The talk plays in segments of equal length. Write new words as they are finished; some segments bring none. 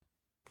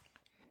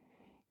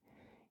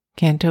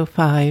Canto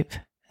 5,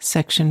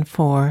 Section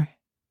 4,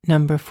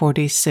 Number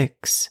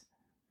 46.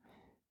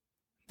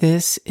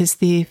 This is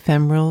the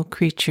ephemeral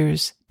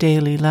creature's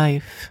daily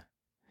life.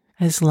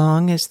 As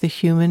long as the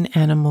human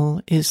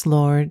animal is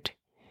lord,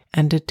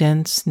 and a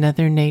dense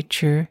nether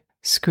nature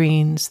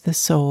screens the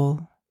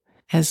soul,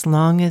 as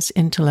long as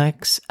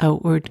intellect's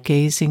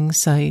outward-gazing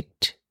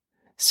sight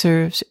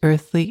serves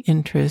earthly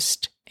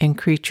interest and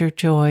creature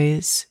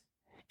joys,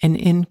 an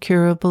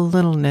incurable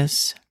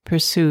littleness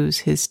pursues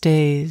his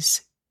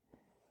days.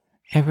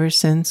 Ever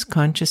since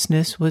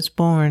consciousness was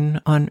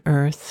born on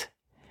earth,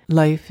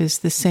 life is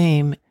the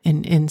same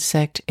in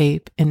insect,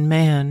 ape, and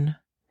man,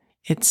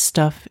 its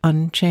stuff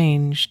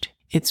unchanged,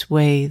 its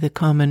way the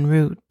common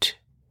root.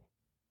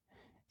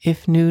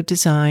 If new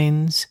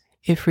designs,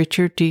 if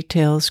richer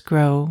details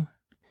grow,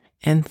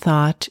 and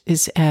thought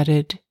is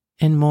added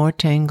and more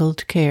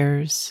tangled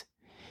cares,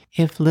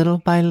 if little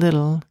by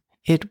little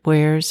it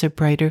wears a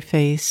brighter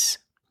face,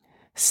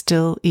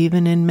 still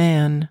even in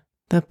man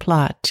the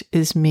plot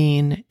is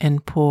mean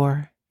and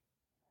poor.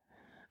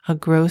 A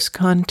gross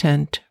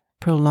content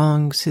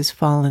prolongs his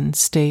fallen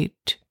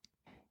state.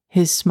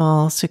 His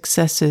small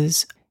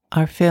successes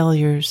are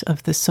failures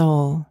of the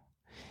soul.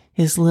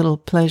 His little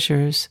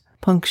pleasures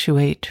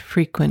punctuate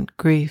frequent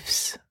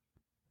griefs.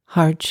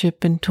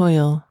 Hardship and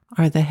toil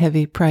are the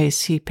heavy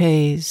price he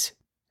pays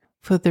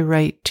for the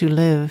right to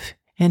live,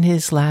 and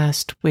his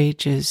last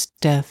wages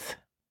death.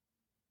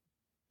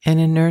 An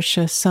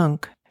inertia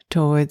sunk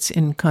towards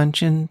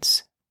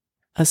inconscience,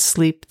 a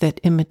sleep that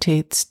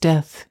imitates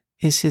death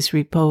is his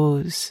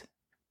repose.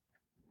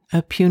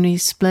 A puny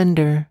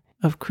splendor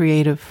of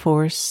creative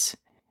force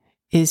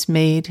is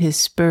made his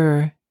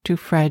spur to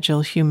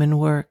fragile human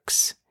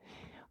works,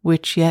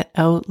 which yet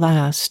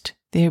outlast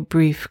their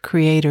brief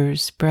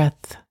creator's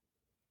breath.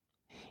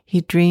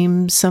 He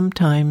dreams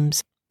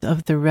sometimes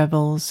of the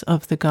revels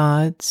of the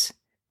gods,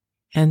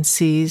 and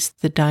sees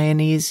the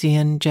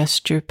Dionysian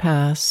gesture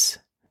pass,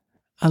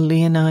 a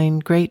leonine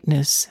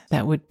greatness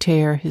that would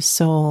tear his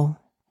soul,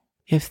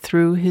 if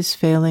through his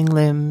failing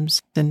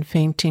limbs and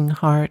fainting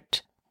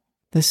heart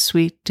the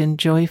sweet and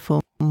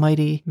joyful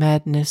mighty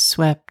madness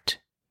swept.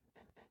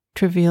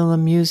 Trivial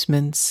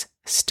amusements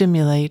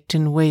stimulate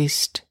and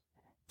waste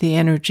the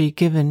energy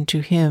given to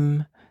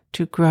him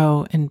to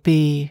grow and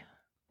be.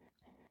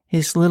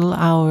 His little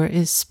hour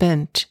is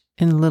spent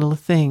in little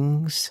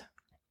things.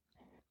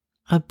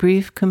 A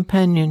brief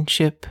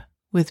companionship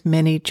with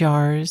many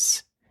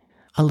jars,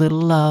 a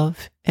little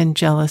love and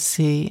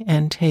jealousy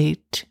and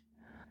hate,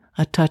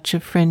 a touch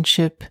of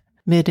friendship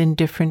mid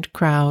indifferent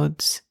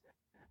crowds,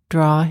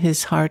 draw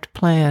his heart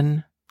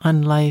plan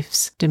on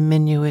life's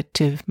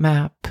diminutive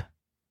map.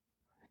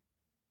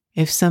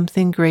 If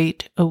something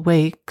great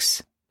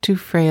awakes to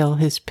frail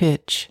his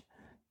pitch,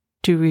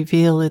 to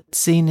reveal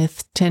its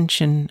zenith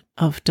tension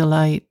of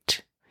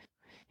delight,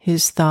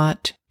 his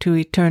thought to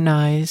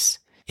eternize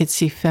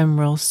its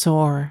ephemeral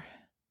soar,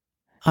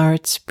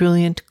 art's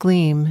brilliant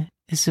gleam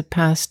is a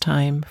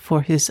pastime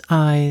for his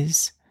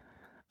eyes,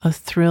 a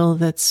thrill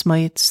that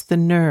smites the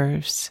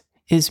nerves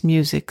is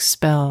music's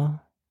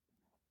spell.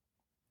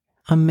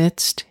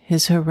 Amidst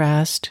his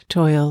harassed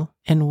toil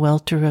and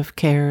welter of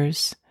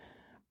cares,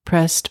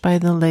 pressed by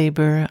the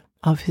labor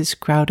of his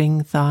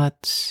crowding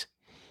thoughts,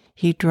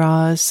 he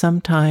draws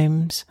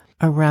sometimes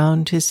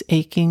around his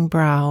aching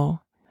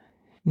brow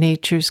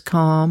nature's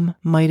calm,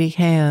 mighty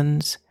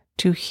hands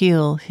to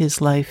heal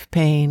his life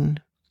pain.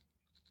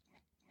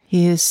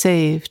 He is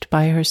saved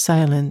by her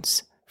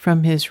silence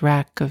from his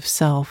rack of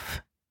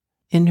self.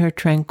 In her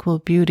tranquil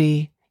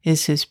beauty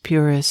is his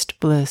purest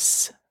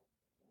bliss.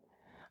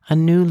 A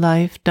new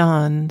life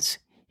dawns,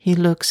 he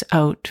looks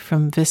out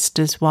from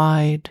vistas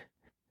wide.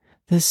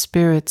 The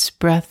Spirit's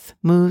breath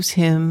moves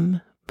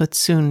him, but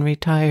soon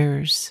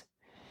retires.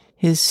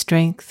 His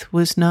strength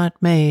was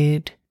not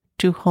made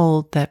to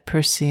hold that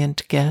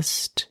prescient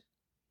guest.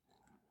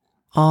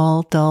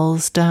 All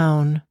dulls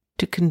down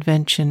to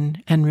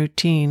convention and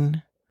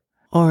routine,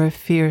 or a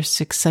fierce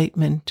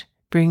excitement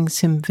brings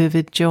him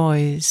vivid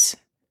joys.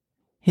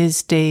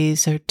 His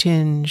days are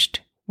tinged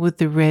with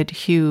the red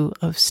hue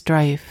of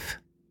strife,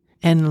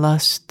 and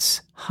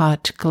lust's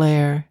hot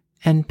glare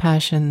and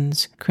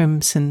passion's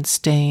crimson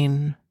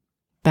stain.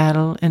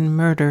 Battle and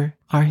murder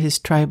are his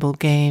tribal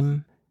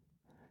game.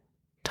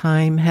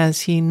 Time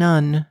has he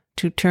none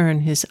to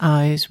turn his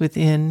eyes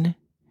within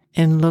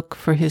and look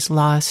for his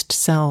lost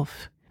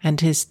self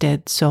and his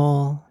dead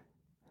soul.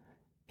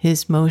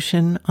 His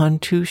motion on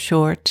too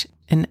short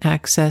an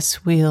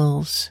access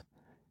wheels.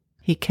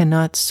 He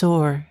cannot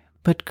soar,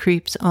 but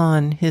creeps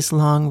on his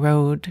long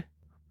road.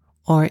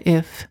 Or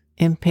if,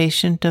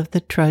 impatient of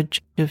the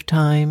trudge of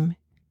time,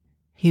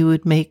 he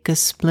would make a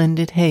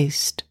splendid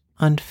haste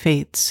on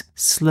fate's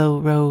slow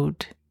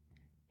road,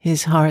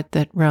 his heart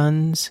that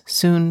runs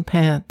soon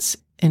pants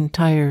and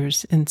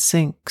tires and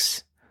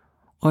sinks,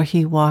 or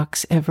he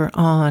walks ever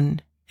on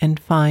and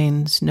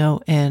finds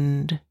no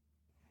end.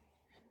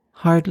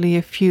 Hardly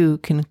a few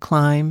can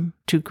climb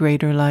to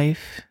greater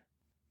life,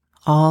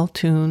 all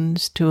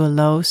tunes to a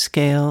low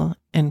scale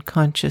and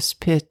conscious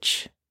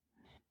pitch.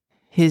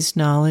 His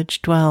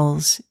knowledge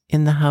dwells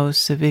in the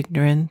house of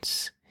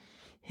ignorance.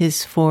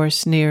 His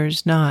force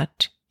nears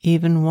not,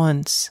 even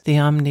once, the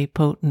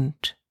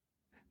omnipotent.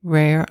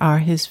 Rare are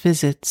his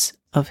visits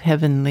of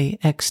heavenly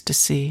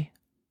ecstasy.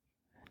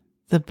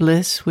 The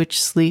bliss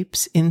which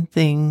sleeps in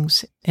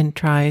things and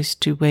tries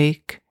to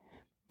wake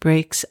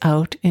breaks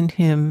out in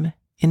him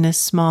in a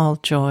small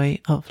joy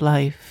of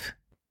life.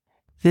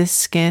 This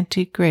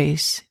scanty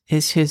grace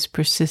is his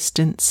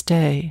persistent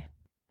stay.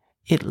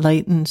 It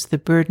lightens the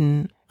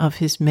burden of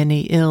his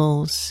many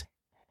ills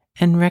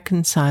and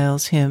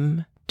reconciles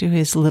him to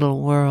his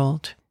little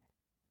world.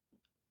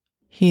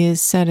 He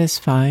is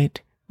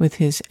satisfied with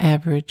his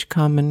average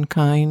common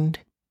kind,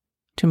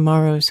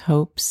 tomorrow's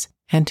hopes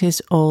and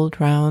his old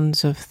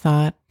rounds of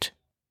thought,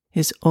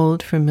 his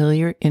old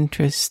familiar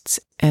interests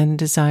and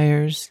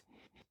desires.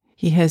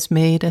 He has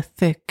made a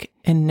thick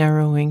and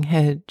narrowing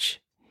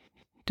hedge,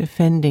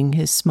 defending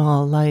his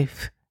small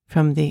life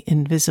from the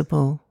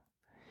invisible.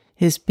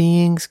 His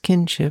being's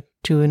kinship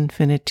to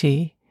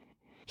infinity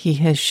he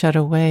has shut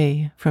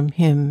away from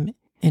him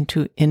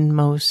into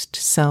inmost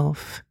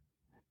self,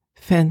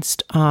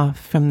 fenced off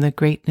from the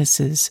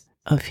greatnesses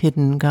of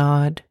hidden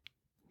God.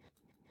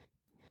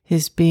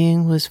 His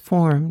being was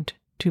formed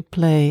to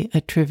play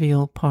a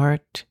trivial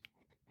part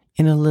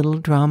in a little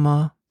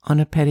drama on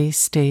a petty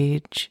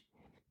stage.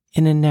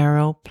 In a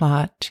narrow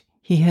plot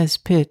he has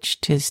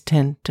pitched his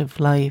tent of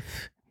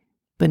life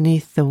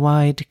beneath the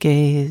wide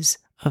gaze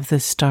of the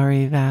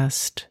starry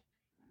vast.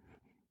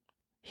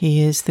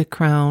 He is the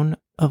crown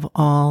of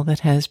all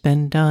that has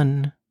been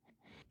done.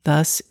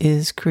 Thus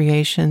is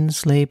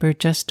creation's labor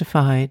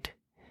justified.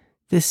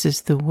 This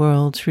is the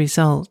world's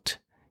result,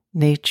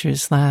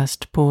 nature's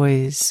last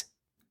poise.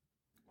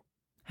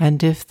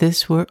 And if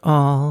this were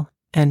all,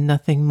 and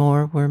nothing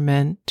more were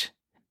meant,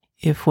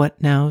 if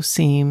what now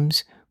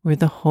seems were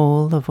the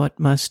whole of what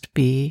must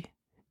be,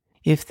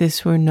 if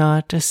this were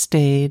not a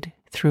stade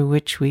through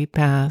which we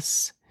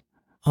pass,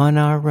 on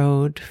our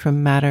road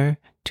from matter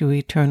to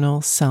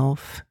eternal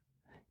self,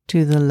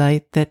 to the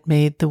light that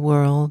made the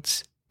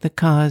worlds, the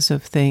cause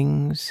of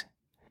things,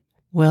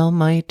 well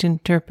might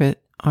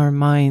interpret our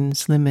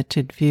mind's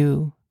limited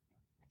view,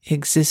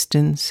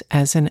 existence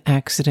as an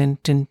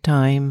accident in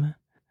time,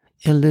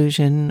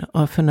 illusion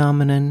or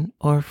phenomenon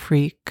or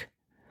freak,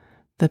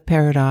 the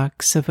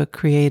paradox of a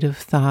creative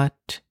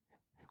thought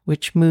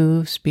which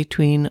moves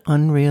between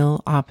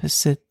unreal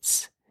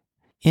opposites,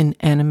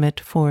 inanimate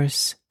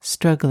force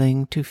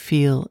struggling to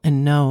feel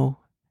and know,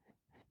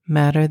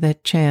 matter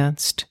that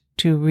chanced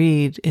to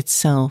read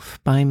itself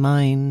by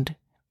mind,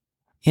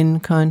 in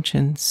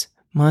conscience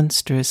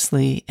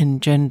monstrously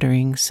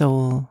engendering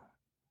soul.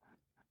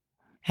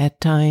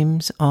 At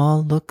times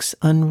all looks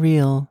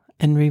unreal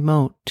and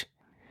remote.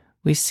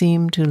 We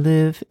seem to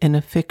live in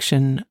a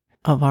fiction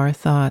of our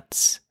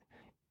thoughts,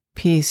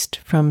 pieced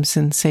from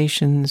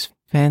sensation's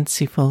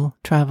fanciful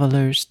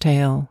traveler's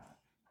tale,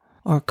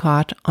 or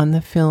caught on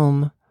the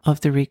film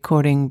of the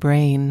recording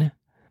brain,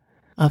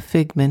 a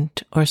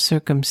figment or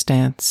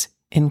circumstance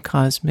in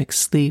cosmic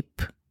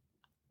sleep.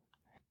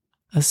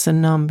 A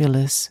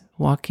somnambulist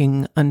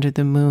walking under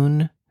the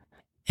moon,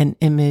 an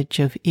image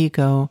of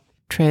ego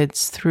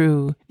treads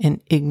through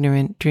an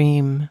ignorant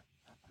dream,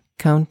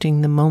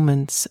 counting the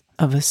moments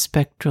of a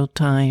spectral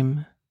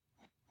time.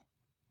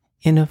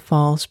 In a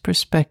false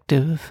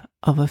perspective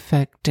of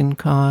effect and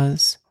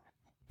cause,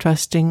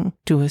 trusting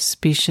to a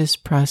specious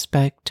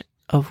prospect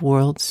of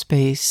world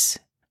space,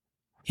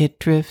 it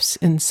drifts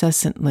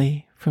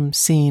incessantly from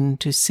scene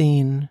to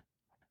scene,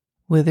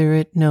 whither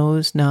it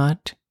knows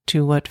not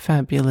to what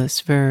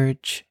fabulous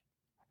verge.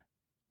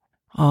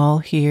 All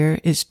here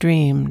is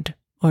dreamed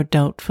or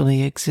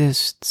doubtfully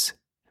exists,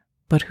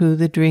 but who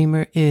the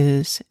dreamer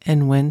is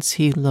and whence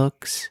he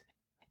looks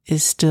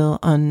is still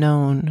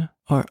unknown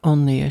or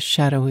only a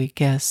shadowy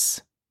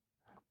guess.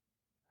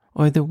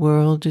 Or the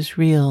world is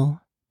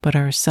real, but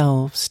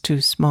ourselves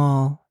too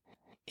small,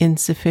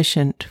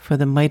 insufficient for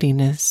the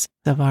mightiness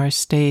of our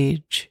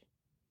stage.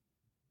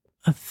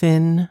 A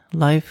thin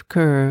life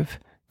curve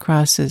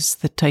crosses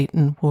the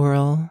titan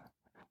whirl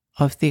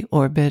of the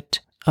orbit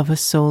of a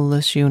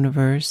soulless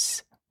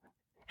universe,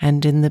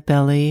 and in the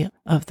belly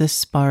of the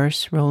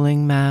sparse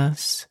rolling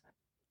mass,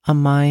 a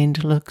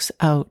mind looks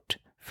out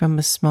from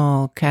a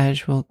small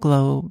casual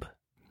globe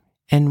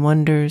and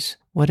wonders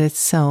what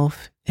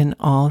itself and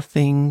all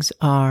things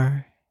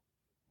are.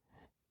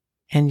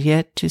 And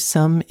yet to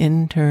some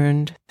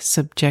interned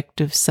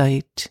subjective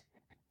sight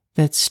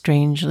that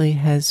strangely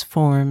has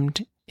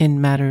formed in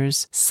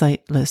matter's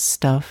sightless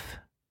stuff,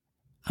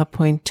 a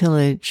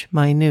pointillage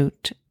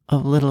minute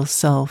of little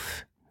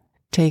self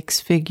takes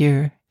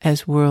figure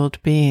as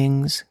world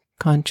beings'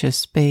 conscious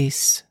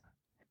space.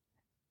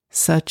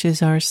 Such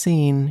is our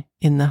scene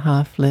in the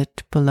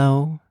half-lit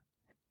below.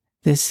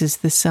 This is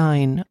the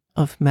sign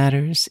of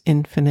matter's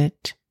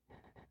infinite,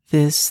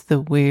 this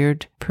the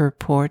weird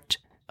purport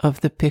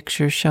of the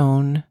picture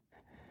shown,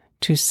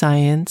 to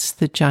science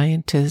the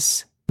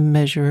giantess, the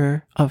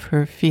measurer of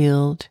her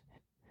field,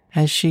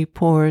 as she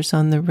pores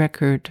on the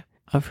record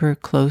of her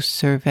close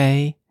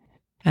survey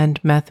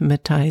and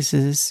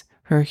mathematizes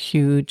her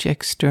huge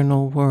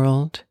external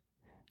world,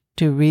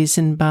 to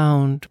reason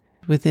bound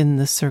within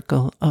the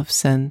circle of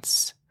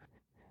sense,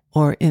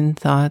 or in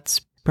thought's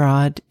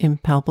broad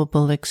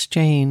impalpable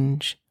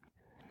exchange,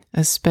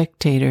 a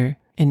spectator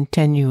in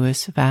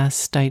tenuous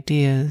vast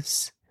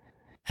ideas,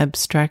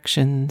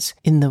 abstractions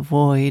in the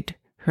void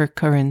her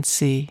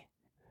currency,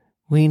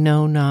 we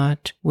know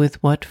not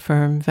with what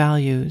firm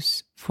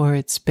values for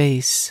its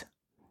base.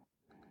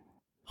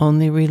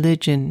 Only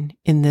religion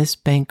in this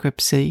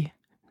bankruptcy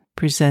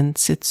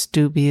presents its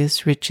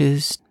dubious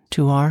riches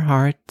to our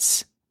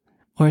hearts,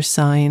 or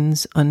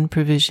signs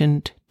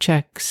unprovisioned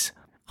checks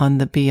on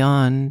the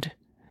beyond.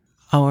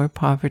 Our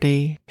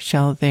poverty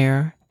shall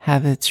there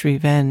have its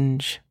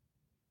revenge.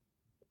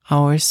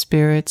 Our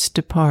spirits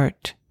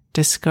depart,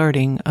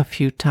 discarding a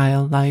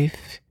futile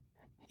life,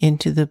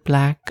 into the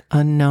black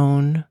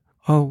unknown,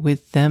 or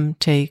with them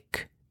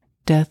take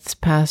death's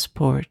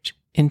passport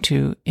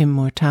into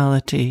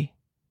immortality.